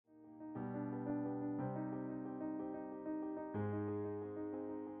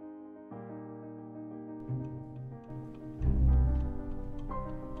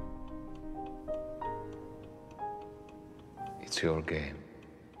It's your game.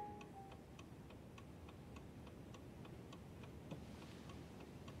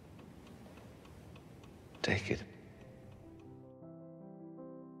 Take it.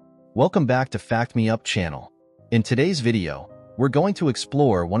 Welcome back to Fact Me Up channel. In today's video, we're going to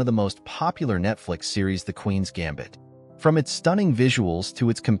explore one of the most popular Netflix series, The Queen's Gambit. From its stunning visuals to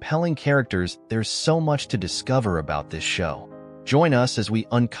its compelling characters, there's so much to discover about this show. Join us as we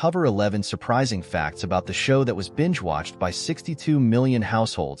uncover 11 surprising facts about the show that was binge-watched by 62 million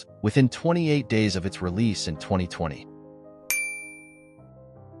households within 28 days of its release in 2020.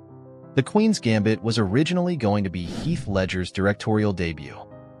 The Queen's Gambit was originally going to be Heath Ledger's directorial debut.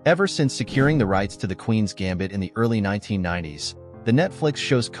 Ever since securing the rights to The Queen's Gambit in the early 1990s, the Netflix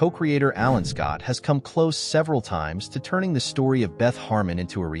show's co-creator Alan Scott has come close several times to turning the story of Beth Harmon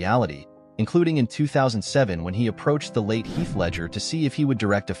into a reality, including in 2007 when he approached the late Heath Ledger to see if he would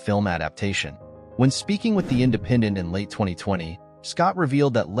direct a film adaptation. When speaking with The Independent in late 2020, Scott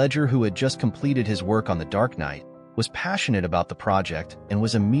revealed that Ledger, who had just completed his work on The Dark Knight, was passionate about the project and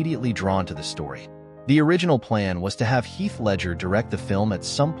was immediately drawn to the story. The original plan was to have Heath Ledger direct the film at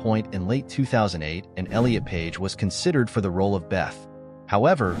some point in late 2008, and Elliot Page was considered for the role of Beth.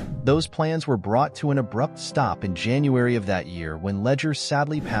 However, those plans were brought to an abrupt stop in January of that year when Ledger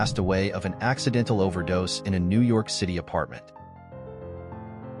sadly passed away of an accidental overdose in a New York City apartment.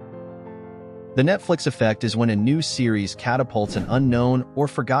 The Netflix effect is when a new series catapults an unknown or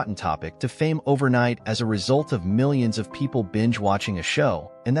forgotten topic to fame overnight as a result of millions of people binge-watching a show,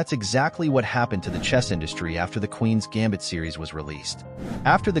 and that's exactly what happened to the chess industry after the Queen's Gambit series was released.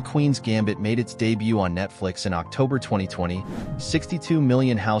 After the Queen's Gambit made its debut on Netflix in October 2020, 62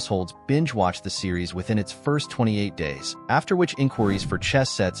 million households binge-watched the series within its first 28 days, after which inquiries for chess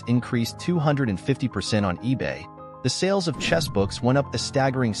sets increased 250% on eBay. The sales of chess books went up a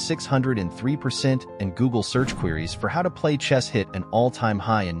staggering 603%, and Google search queries for how to play chess hit an all-time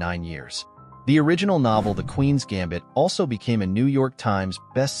high in 9 years. The original novel, The Queen's Gambit, also became a New York Times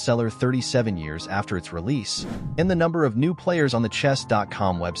bestseller 37 years after its release, and the number of new players on the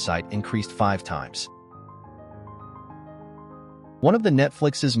chess.com website increased 5 times. One of the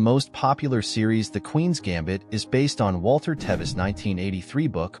Netflix's most popular series, The Queen's Gambit, is based on Walter Tevis' 1983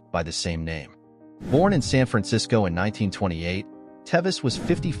 book by the same name. Born in San Francisco in 1928, Tevis was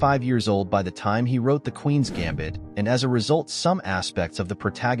 55 years old by the time he wrote The Queen's Gambit, and as a result, some aspects of the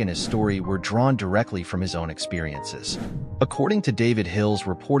protagonist's story were drawn directly from his own experiences. According to David Hill's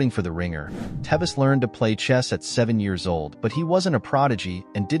reporting for The Ringer, Tevis learned to play chess at 7 years old, but he wasn't a prodigy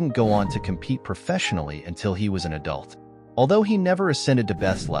and didn't go on to compete professionally until he was an adult. Although he never ascended to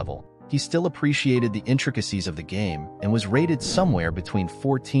Beth's level, he still appreciated the intricacies of the game and was rated somewhere between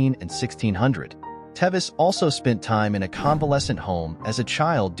 14 and 1600. Tevis also spent time in a convalescent home as a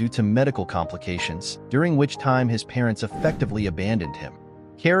child due to medical complications, during which time his parents effectively abandoned him.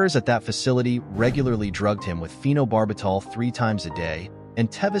 Carers at that facility regularly drugged him with phenobarbital 3 times a day,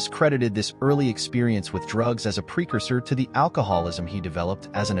 and Tevis credited this early experience with drugs as a precursor to the alcoholism he developed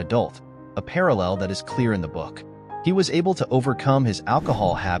as an adult, a parallel that is clear in the book. He was able to overcome his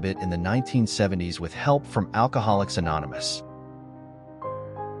alcohol habit in the 1970s with help from Alcoholics Anonymous.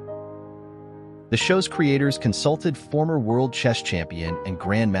 The show's creators consulted former world chess champion and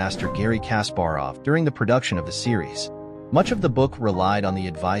grandmaster Garry Kasparov during the production of the series. Much of the book relied on the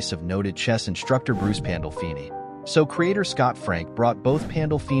advice of noted chess instructor Bruce Pandolfini, so creator Scott Frank brought both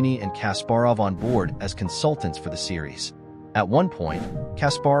Pandolfini and Kasparov on board as consultants for the series. At one point,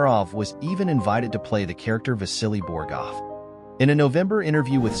 Kasparov was even invited to play the character Vasily Borgov. In a November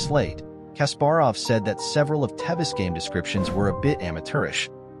interview with Slate, Kasparov said that several of Tevis' game descriptions were a bit amateurish,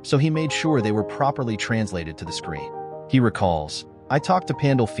 so he made sure they were properly translated to the screen. He recalls, "I talked to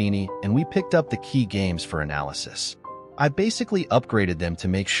Pandolfini and we picked up the key games for analysis. I basically upgraded them to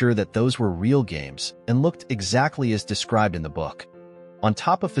make sure that those were real games and looked exactly as described in the book." On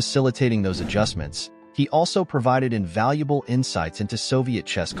top of facilitating those adjustments, he also provided invaluable insights into Soviet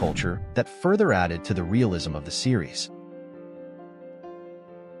chess culture that further added to the realism of the series.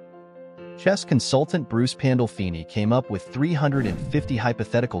 Chess consultant Bruce Pandolfini came up with 350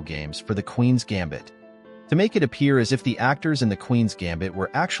 hypothetical games for The Queen's Gambit. To make it appear as if the actors in The Queen's Gambit were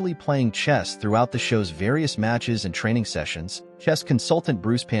actually playing chess throughout the show's various matches and training sessions, chess consultant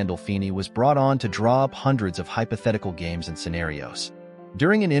Bruce Pandolfini was brought on to draw up hundreds of hypothetical games and scenarios.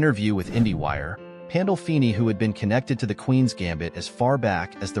 During an interview with IndieWire, Pandolfini, who had been connected to The Queen's Gambit as far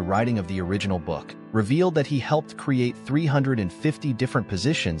back as the writing of the original book, revealed that he helped create 350 different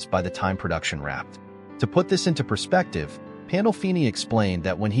positions by the time production wrapped. To put this into perspective, Pandolfini explained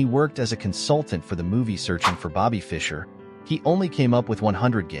that when he worked as a consultant for the movie Searching for Bobby Fischer, he only came up with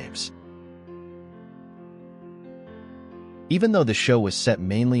 100 games. Even though the show was set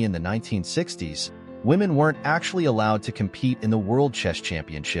mainly in the 1960s, women weren't actually allowed to compete in the World Chess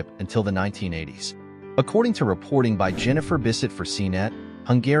Championship until the 1980s. According to reporting by Jennifer Bissett for CNET,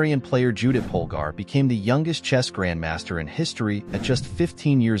 Hungarian player Judit Polgar became the youngest chess grandmaster in history at just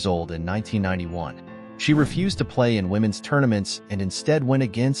 15 years old in 1991. She refused to play in women's tournaments and instead went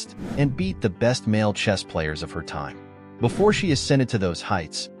against and beat the best male chess players of her time. Before she ascended to those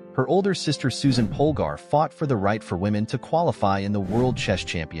heights, her older sister Susan Polgar fought for the right for women to qualify in the World Chess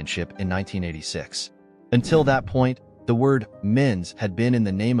Championship in 1986. Until that point, the word men's had been in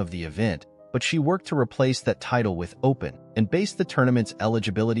the name of the event, but she worked to replace that title with open and based the tournament's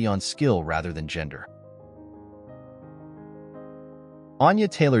eligibility on skill rather than gender. Anya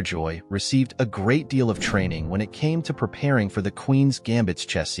Taylor-Joy received a great deal of training when it came to preparing for the Queen's Gambit's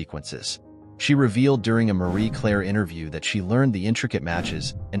chess sequences. She revealed during a Marie Claire interview that she learned the intricate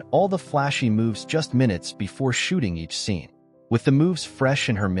matches and all the flashy moves just minutes before shooting each scene. With the moves fresh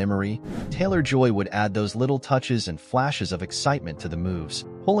in her memory, Taylor-Joy would add those little touches and flashes of excitement to the moves,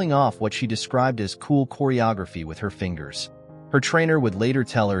 pulling off what she described as cool choreography with her fingers. Her trainer would later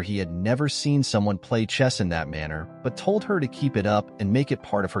tell her he had never seen someone play chess in that manner, but told her to keep it up and make it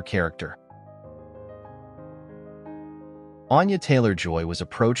part of her character. Anya Taylor-Joy was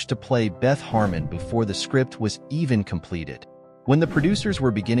approached to play Beth Harmon before the script was even completed. When the producers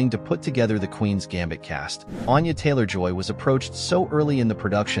were beginning to put together the Queen's Gambit cast, Anya Taylor-Joy was approached so early in the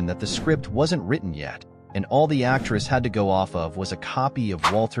production that the script wasn't written yet, and all the actress had to go off of was a copy of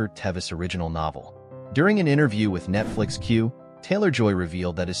Walter Tevis' original novel. During an interview with Netflix Q, Taylor-Joy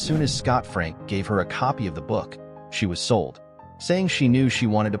revealed that as soon as Scott Frank gave her a copy of the book, she was sold, saying she knew she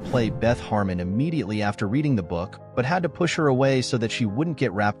wanted to play Beth Harmon immediately after reading the book, but had to push her away so that she wouldn't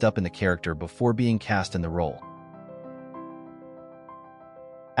get wrapped up in the character before being cast in the role.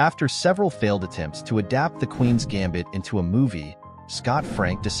 After several failed attempts to adapt the Queen's Gambit into a movie, Scott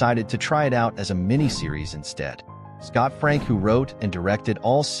Frank decided to try it out as a miniseries instead. Scott Frank, who wrote and directed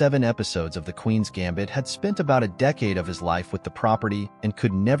all 7 episodes of The Queen's Gambit, had spent about a decade of his life with the property and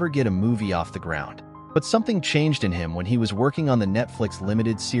could never get a movie off the ground. But something changed in him when he was working on the Netflix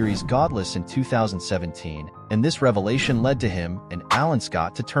limited series Godless in 2017, and this revelation led to him and Alan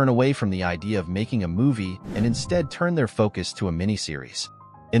Scott to turn away from the idea of making a movie and instead turn their focus to a miniseries.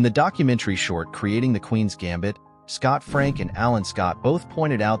 In the documentary short Creating the Queen's Gambit, Scott Frank and Alan Scott both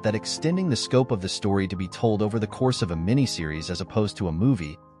pointed out that extending the scope of the story to be told over the course of a miniseries as opposed to a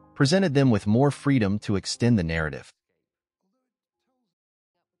movie presented them with more freedom to extend the narrative.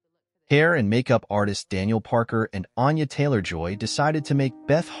 Hair and makeup artist Daniel Parker and Anya Taylor-Joy decided to make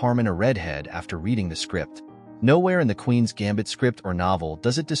Beth Harmon a redhead after reading the script. Nowhere in the Queen's Gambit script or novel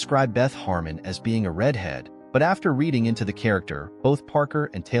does it describe Beth Harmon as being a redhead, but after reading into the character, both Parker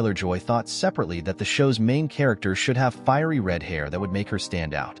and Taylor-Joy thought separately that the show's main character should have fiery red hair that would make her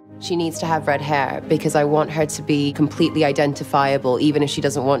stand out. She needs to have red hair because I want her to be completely identifiable even if she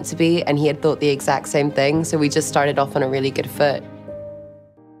doesn't want to be, and he had thought the exact same thing, so we just started off on a really good foot.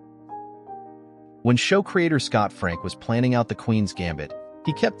 When show creator Scott Frank was planning out the Queen's Gambit,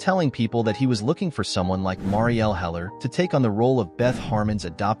 he kept telling people that he was looking for someone like Marielle Heller to take on the role of Beth Harmon's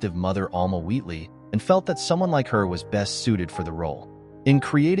adoptive mother Alma Wheatley, and felt that someone like her was best suited for the role. In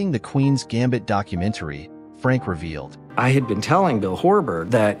creating the Queen's Gambit documentary, Frank revealed, I had been telling Bill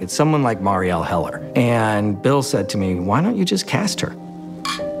Horberg that it's someone like Marielle Heller, and Bill said to me, why don't you just cast her?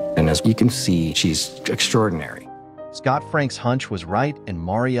 And as you can see, she's extraordinary. Scott Frank's hunch was right, and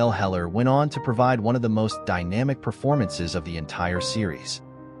Marielle Heller went on to provide one of the most dynamic performances of the entire series.